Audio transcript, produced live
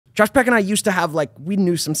Josh Peck and I used to have, like, we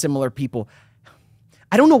knew some similar people.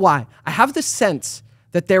 I don't know why. I have the sense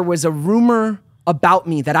that there was a rumor about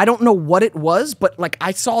me that I don't know what it was, but, like,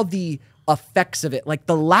 I saw the effects of it. Like,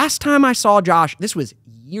 the last time I saw Josh, this was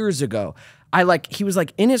years ago, he was,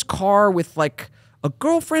 like, in his car with, like, a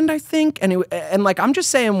girlfriend, I think, and like, I'm just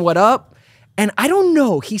saying, what up? And I don't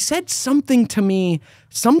know, he said something to me,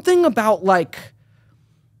 something about, like,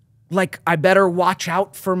 I better watch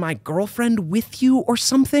out for my girlfriend with you or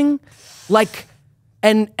something. Like,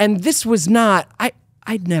 and this was not,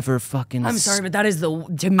 I'd never fucking... I'm sorry, but that is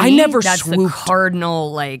to me, I never that's swooped. the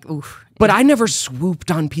cardinal, like, oof. But I never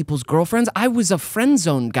swooped on people's girlfriends. I was a friend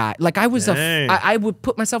zone guy. Like, I was I would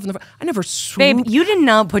put myself in the... I never swooped. Babe, you did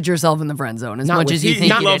not put yourself in the friend zone as much as you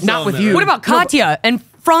think you did. Not with you. What about Katya and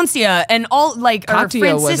Francia and all, like, or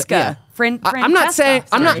Francisca? I'm not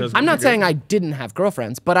saying I didn't have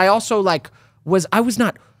girlfriends, but I also, like, I was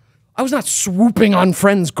not swooping on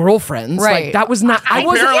friends' girlfriends. Right. Like, that was not... I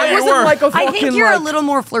wasn't like a fucking... I think you're a little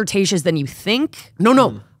more flirtatious than you think. No.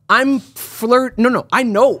 No, I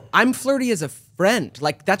know. I'm flirty as a friend.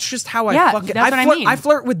 Like, that's just how I fucking... that's what I mean. I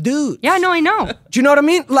flirt with dudes. Yeah, no, I know. Do you know what I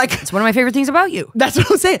mean? Like... It's one of my favorite things about you. That's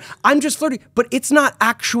what I'm saying. I'm just flirty, but it's not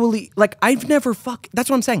actually... Like, I've never That's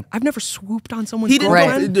what I'm saying. I've never swooped on someone's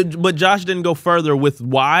girlfriend. But Josh didn't go further with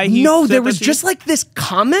why he No, said there that was to just, you? like, this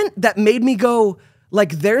comment that made me go...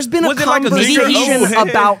 Like, there's been Was a it like a conversation secret?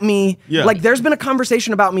 about me. Yeah. Like, there's been a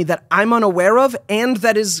conversation about me that I'm unaware of, and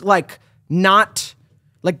that is, like, not...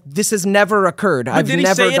 Like, this has never occurred. I've did he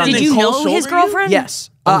never say it done and this. Did you cold know shoulder his you? girlfriend?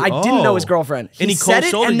 Yes. I didn't know his girlfriend. And he said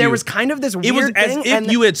it, cold-shouldered and there you. was kind of this weird It was as thing. if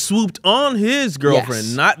and you had swooped on his girlfriend,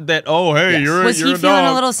 Yes. not that, oh, hey, Yes. you're Was you're he a feeling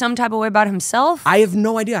dog. a little some type of way about himself? I have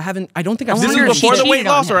no idea. I don't think I've I seen This wonder is if she before the weight cheated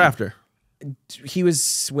on loss or him. after? He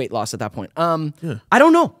was weight loss at that point. I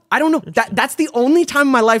don't know. That's the only time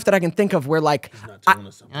in my life that I can think of where, like,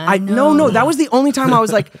 no, that was the only time I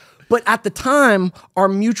was like, but at the time, our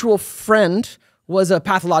mutual friend was a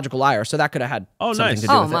pathological liar, so that could have had something nice. to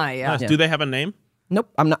do Oh, with my, it. yeah. Nice. Do they have a name? Nope,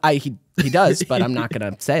 I'm not. He does, but I'm not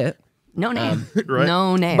gonna say it. No name. Right.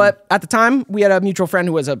 No name. But at the time, we had a mutual friend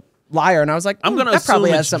who was a liar, and I was like, I'm gonna that probably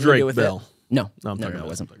assume has it's something to do Drake with Bell. it. No, I'm no, talking it about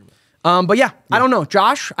wasn't. that. But yeah, I don't know.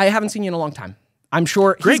 Josh, I haven't seen you in a long time. I'm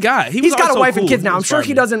sure. Great guy. He was He's got a always so wife and cool. kids He now. I'm was sure he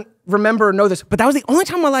fine. doesn't remember or know this, but that was the only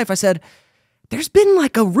time in my life I said, there's been,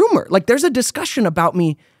 like, a rumor. Like, there's a discussion about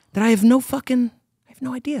me that I have no idea. I have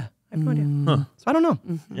no idea. So I don't know.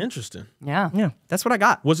 Interesting. yeah. Yeah, that's what I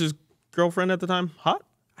got. Was his girlfriend at the time hot?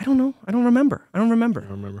 I don't know. I don't remember. I don't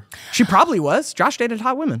remember. She probably was. Josh dated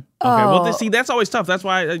hot women. Okay, well, see, that's always tough. That's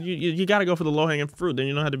why you got to go for the low-hanging fruit. Then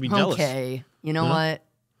you know how to be jealous. Okay. You know what?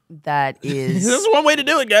 That is This is one way to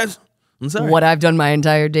do it, guys. I'm sorry. what I've done my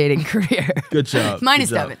entire dating career. Good job. Minus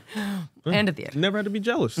Good job. Devon. And at the end. Never had to be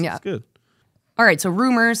jealous. Yeah. That's good. All right, so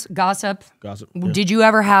rumors, gossip. Gossip. Yeah. Did you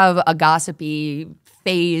ever have a gossipy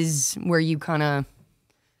phase where you kind of,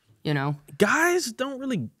 you know? Guys don't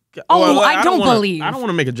really. Oh, I don't wanna- believe. I don't want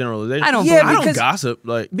to make a generalization. I don't Yeah, believe. I don't because- gossip.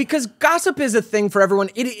 Like, Because gossip is a thing for everyone.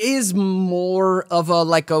 It is more of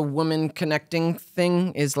a woman connecting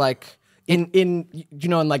thing. Is like in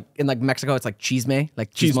Mexico, it's like chisme,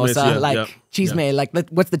 like Chismes, chismosa, yeah, like yeah, chisme, yeah. like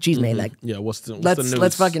what's the chisme like? yeah, what's the Let's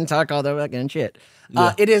news? fucking talk all the fucking shit.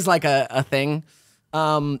 It is like a thing.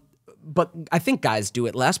 But I think guys do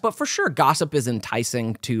it less. But for sure, gossip is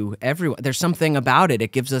enticing to everyone. There's something about it.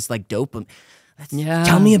 It gives us, like, dopamine. Yeah.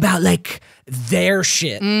 Tell me about, like, their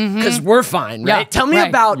shit, because we're fine, right? Yeah, Tell me right,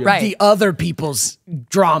 about right. the other people's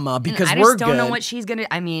drama, because I we're just don't know good. what she's gonna.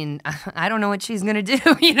 I mean, I don't know what she's gonna do.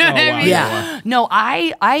 You know what I wow, mean? yeah. No,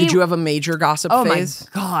 I. Did you have a major gossip Oh phase?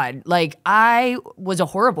 my god! Like, I was a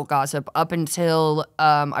horrible gossip up until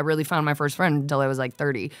I really found my first friend until I was like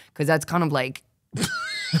 30, because that's kind of like.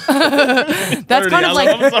 That's kind of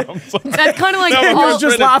like that's kind of like I all, was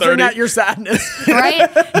just friend at laughing 30. at your sadness. right?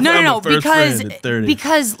 No, my first friend at 30.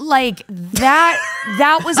 because like that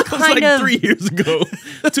was It was kind like of 3 years ago,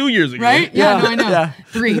 2 years ago. right? Yeah, no, I know. Yeah.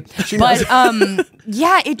 3. But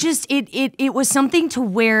yeah, it just it was something to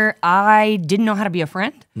where I didn't know how to be a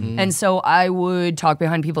friend. And so I would talk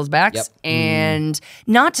behind people's backs. Yep. And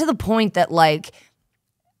not to the point that like,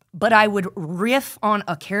 but I would riff on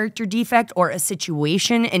a character defect or a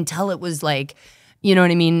situation until it was like, you know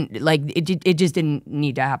what I mean? Like it just didn't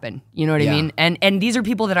need to happen. You know what I Yeah. mean? And these are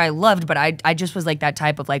people that I loved, but I just was like that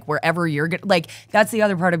type of like wherever you're like that's the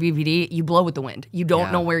other part of BPD. You blow with the wind. You don't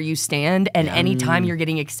Yeah. know where you stand, and anytime you're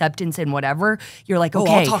getting acceptance in whatever, you're like, Oh,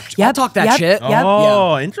 okay, I'll talk that shit. Yep.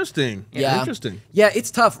 Oh, interesting. Yeah. Interesting. Yeah,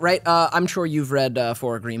 it's tough, right? I'm sure you've read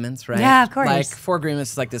Four Agreements, right? Yeah, of course. Like, Four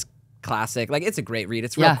Agreements is like this classic. Like, it's a great read.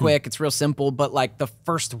 It's real quick. It's real simple. But like the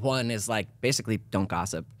first one is like basically don't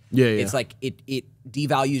gossip. Yeah. It's like it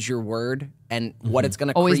devalues your word and what it's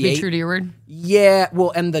gonna Always create. be true to your word. Yeah.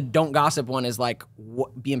 Well, and the don't gossip one is like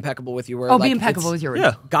be impeccable with your word. Oh, like, be impeccable with your word.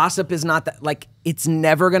 Yeah. Gossip is not that. Like, it's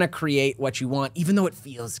never gonna create what you want, even though it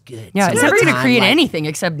feels good. Yeah, it's never going going to create anything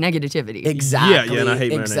except negativity. Exactly. Yeah, and I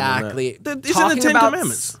hate marinating on that. exactly. It's in the Talking 10 about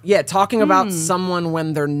Commandments. Yeah, talking about someone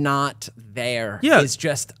when they're not there is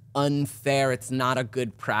just unfair. It's not a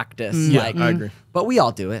good practice. Yeah, like, I agree. But we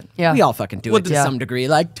all do it. Yeah. We all fucking do it to some degree.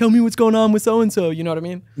 Like, tell me what's going on with so and so. You know what I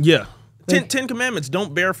mean? Yeah. 10 Commandments.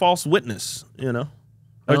 Don't bear false witness. You know.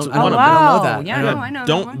 I It's don't- one of them. I don't know Wow. that. Yeah, no, I know. that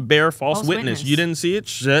Don't one. bear false False witness. witness. You didn't see it?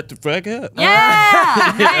 Shut the fuck up.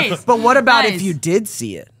 Yeah, nice. But what about Nice. if you did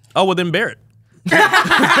see it? Oh, well, then bear it.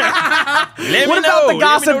 What about the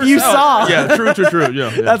gossip you saw? Yeah, true. Yeah.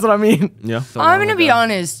 That's what I mean. Yeah. I'm going to be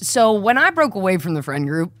honest. So when I broke away from the friend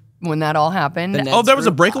group, when that all happened, Oh, there was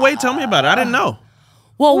a breakaway? Tell me about it. I didn't know.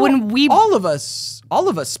 well, when we all of us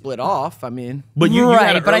split off. I mean, But you had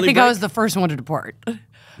right, an but I early think break? I was the first one to depart.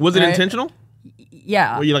 Was it right. intentional?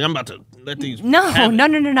 Yeah. Were you like, I'm about to let these... No. have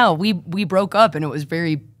it? We broke up and it was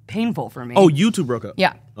very painful for me. Oh, you two broke up?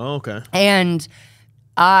 Yeah. Oh, okay. And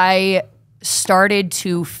I started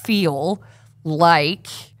to feel like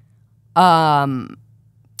I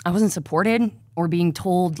wasn't supported or being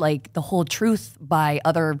told like the whole truth by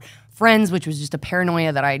other friends, which was just a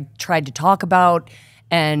paranoia that I tried to talk about,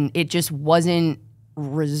 and it just wasn't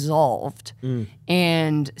resolved.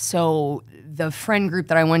 And so the friend group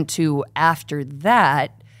that I went to after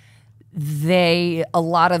that, a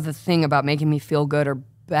lot of the thing about making me feel good or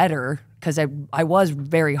better, because I was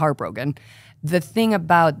very heartbroken. The thing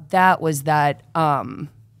about that was that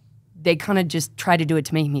they kind of just tried to do it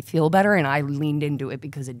to make me feel better, and I leaned into it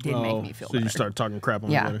because it did make me feel so better. you started talking crap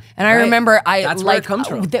on Yeah, everybody. and I remember That's where it comes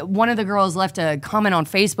from. One of the girls left a comment on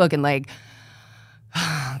Facebook and like,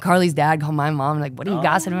 Carly's dad called my mom like, "What are you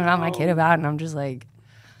gossiping about my kid about?" And I'm just like,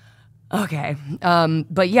 okay,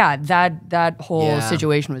 but yeah, that whole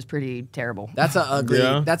situation was pretty terrible. that's a ugly.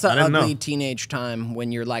 Yeah, That's I an didn't ugly know. teenage time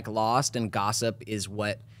when you're like lost, and gossip is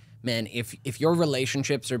what. Man, if your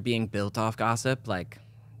relationships are being built off gossip, like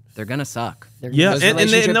they're gonna suck. Yeah, Those and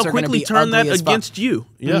relationships they'll are gonna quickly be turn that ugly as fuck. against you.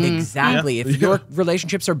 Yeah. Exactly. Yeah. If your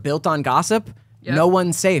relationships are built on gossip, no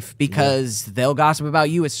one's safe because they'll gossip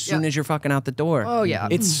about you as soon as you're fucking out the door. Oh, yeah.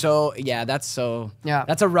 It's so that's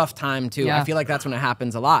a rough time too. Yeah. I feel like that's when it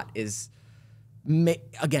happens a lot.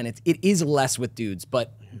 Again, it is less with dudes,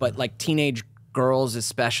 but like teenage girls,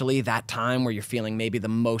 especially that time where you're feeling maybe the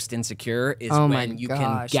most insecure is Oh my when you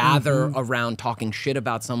gosh. can gather around talking shit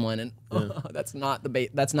about someone, and that's not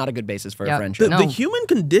that's not a good basis for a Yeah. friendship. No. The human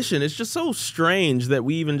condition is just so strange that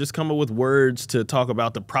we even just come up with words to talk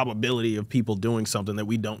about the probability of people doing something that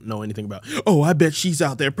we don't know anything about. Oh, I bet she's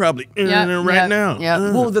out there probably right now.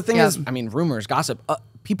 Yeah. Well, the thing Yeah. is, I mean, rumors, gossip.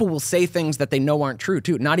 People will say things that they know aren't true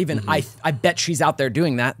too. Not even I bet she's out there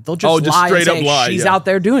doing that. They'll just lie straight and up say lie. she's Yeah. out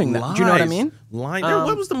there doing that. Do you know what I mean? Lying.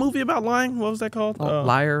 What was the movie about lying? What was that called?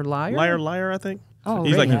 Liar. Liar, I think. Oh,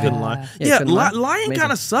 He's like, really? he couldn't lie. Yeah, Yeah, couldn't lie. lying Amazing.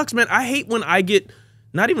 kind of sucks, man. I hate when I get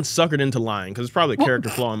not even suckered into lying, because it's probably a character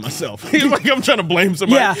flaw in myself. It's like I'm trying to blame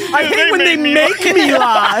somebody. Yeah, I hate when they make me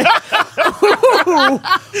lie.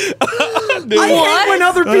 I hate when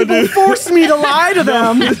other people force me to lie to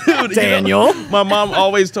them. Dude, Daniel. My mom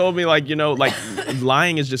always told me, like,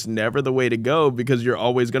 lying is just never the way to go, because you're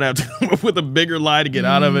always going to have to come up with a bigger lie to get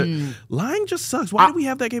out of it. Lying just sucks. Why do we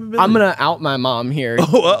have that capability? I'm gonna out my mom here.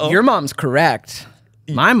 Your mom's correct.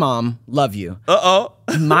 My mom, love you.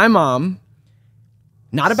 My mom.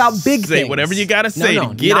 Not about big things. Say whatever you gotta say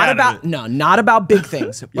to get not out about, of it. No, not about big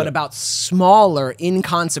things, but about smaller,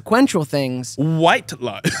 inconsequential things. White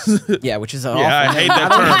lies. Yeah, which is Yeah, I hate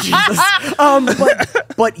that term.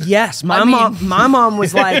 But yes, my mom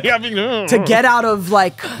was like, I mean, to get out of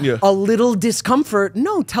like Yeah. a little discomfort,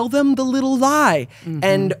 no, tell them the little lie.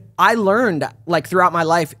 And I learned like throughout my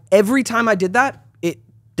life, every time I did that, it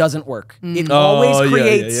doesn't work. It always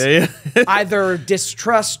creates either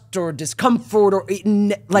distrust or discomfort or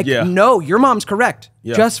no, your mom's correct.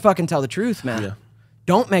 Yeah. Just fucking tell the truth, man. Yeah.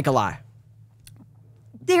 Don't make a lie.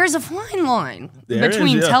 There's a fine line There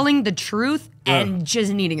between is, yeah. telling the truth and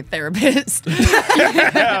just needing a therapist.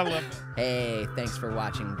 Hey, thanks for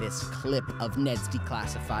watching this clip of Ned's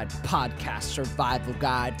Declassified podcast survival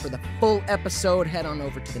guide. For the full episode, head on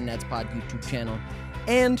over to the Ned's Pod YouTube channel.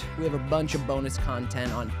 And we have a bunch of bonus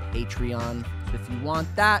content on Patreon. So if you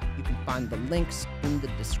want that, you can find the links in the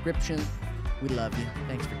description. We love you.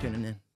 Thanks for tuning in.